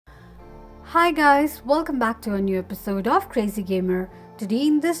Hi guys, welcome back to a new episode of Crazy Gamer. Today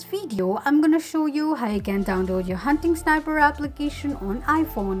in this video, I'm gonna show you how you can download your Hunting Sniper application on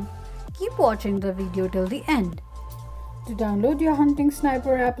iPhone. Keep watching the video till the end. To download your Hunting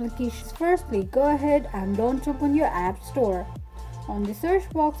Sniper application, firstly go ahead and launch open your app store. On the search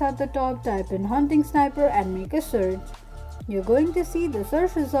box at the top, type in Hunting Sniper and make a search. You're going to see the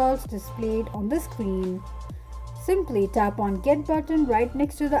search results displayed on the screen. Simply tap on Get button right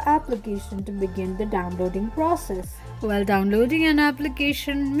next to the application to begin the downloading process. While downloading an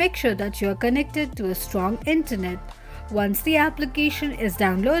application, make sure that you are connected to a strong internet. Once the application is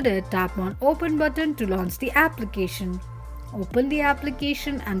downloaded, tap on Open button to launch the application. Open the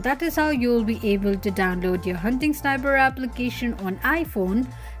application and that is how you will be able to download your Hunting Sniper application on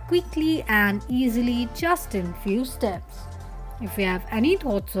iPhone quickly and easily just in few steps. If you have any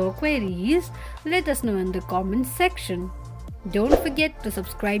thoughts or queries, let us know in the comments section. Don't forget to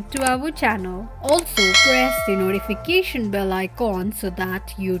subscribe to our channel. Also press the notification bell icon so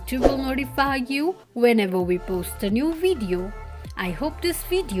that YouTube will notify you whenever we post a new video. I hope this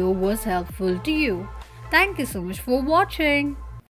video was helpful to you. Thank you so much for watching.